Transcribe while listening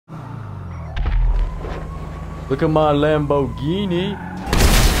Look at my Lamborghini.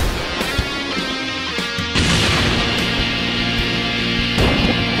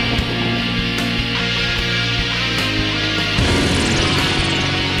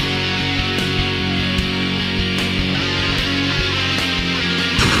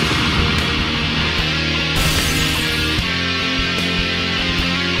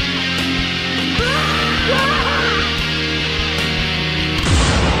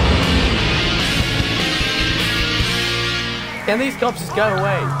 Can these cops just go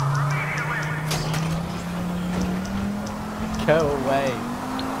away? Go away.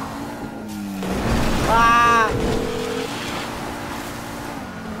 Ah!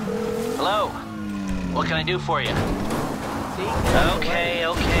 Hello. What can I do for you? Okay,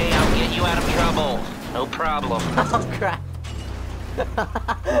 I'll get you out of trouble. No problem. Oh crap.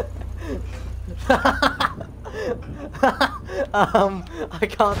 I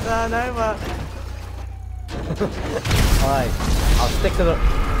can't turn over. Alright, I'll stick to the...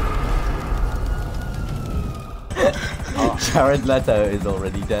 Oh, Jared Leto is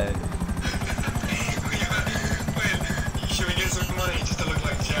already dead. Should we get some money just to look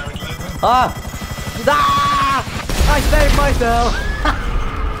like Jared Leto? Ah! Ah! I saved myself!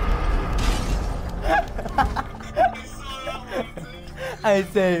 I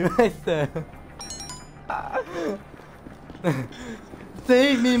saved myself.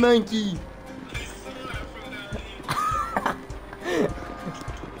 Save me, monkey!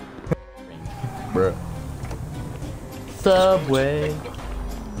 Bruh. Subway.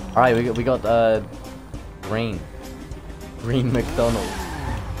 Alright, we got Green McDonald.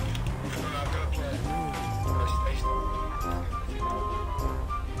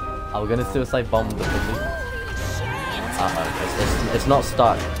 We're gonna suicide bomb the police. It's not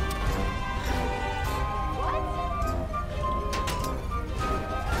stuck.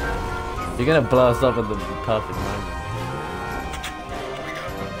 You're gonna blow us up at the perfect moment.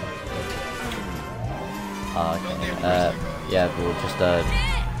 Okay. Yeah, we'll just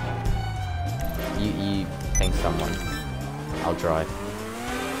you ping someone. I'll drive.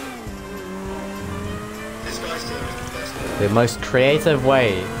 This guy's doing the best. The most creative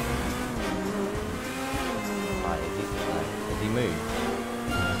way. Right, has he moved?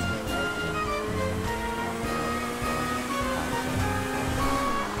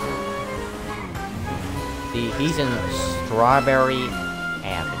 He's in Strawberry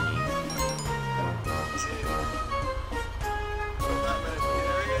Avenue.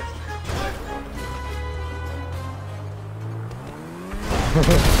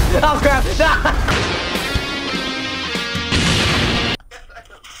 Oh crap!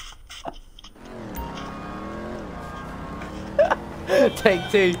 Take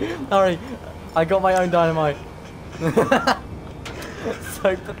two. Sorry, I got my own dynamite.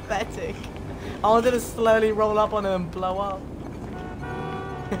 So pathetic. I wanted to slowly roll up on him and blow up.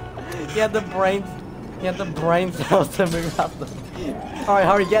 He had the brain cells to move up them. Alright,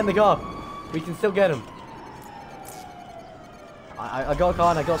 hurry, get in the car. We can still get him. I got a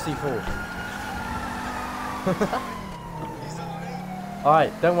car and I got C4.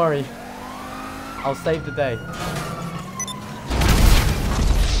 Alright, don't worry. I'll save the day.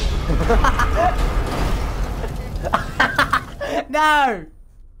 No!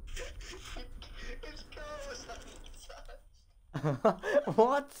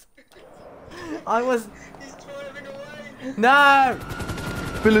 What? I was... He's driving away! No!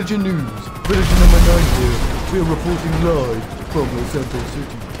 Villager News. Villager number 9 here. We are reporting live from Los Santos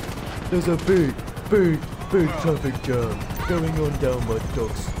City. There's a big traffic jam going on down by the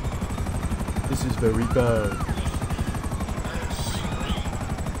docks. This is very bad.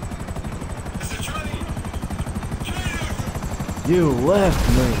 There's a train! You left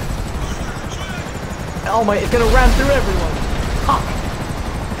me. Oh my, it's gonna ram through everyone. Ha!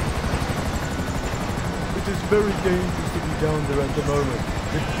 It is very dangerous to be down there at the moment.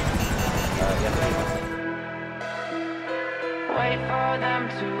 Wait for them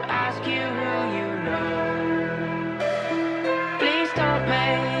to ask you who you know. Please don't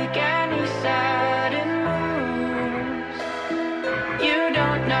make any sudden moves. You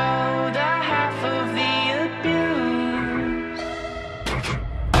don't know the half of the abuse.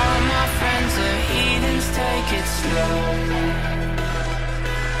 All my friends are heathens, take it slow.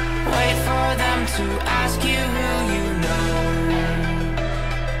 Wait for them to ask you who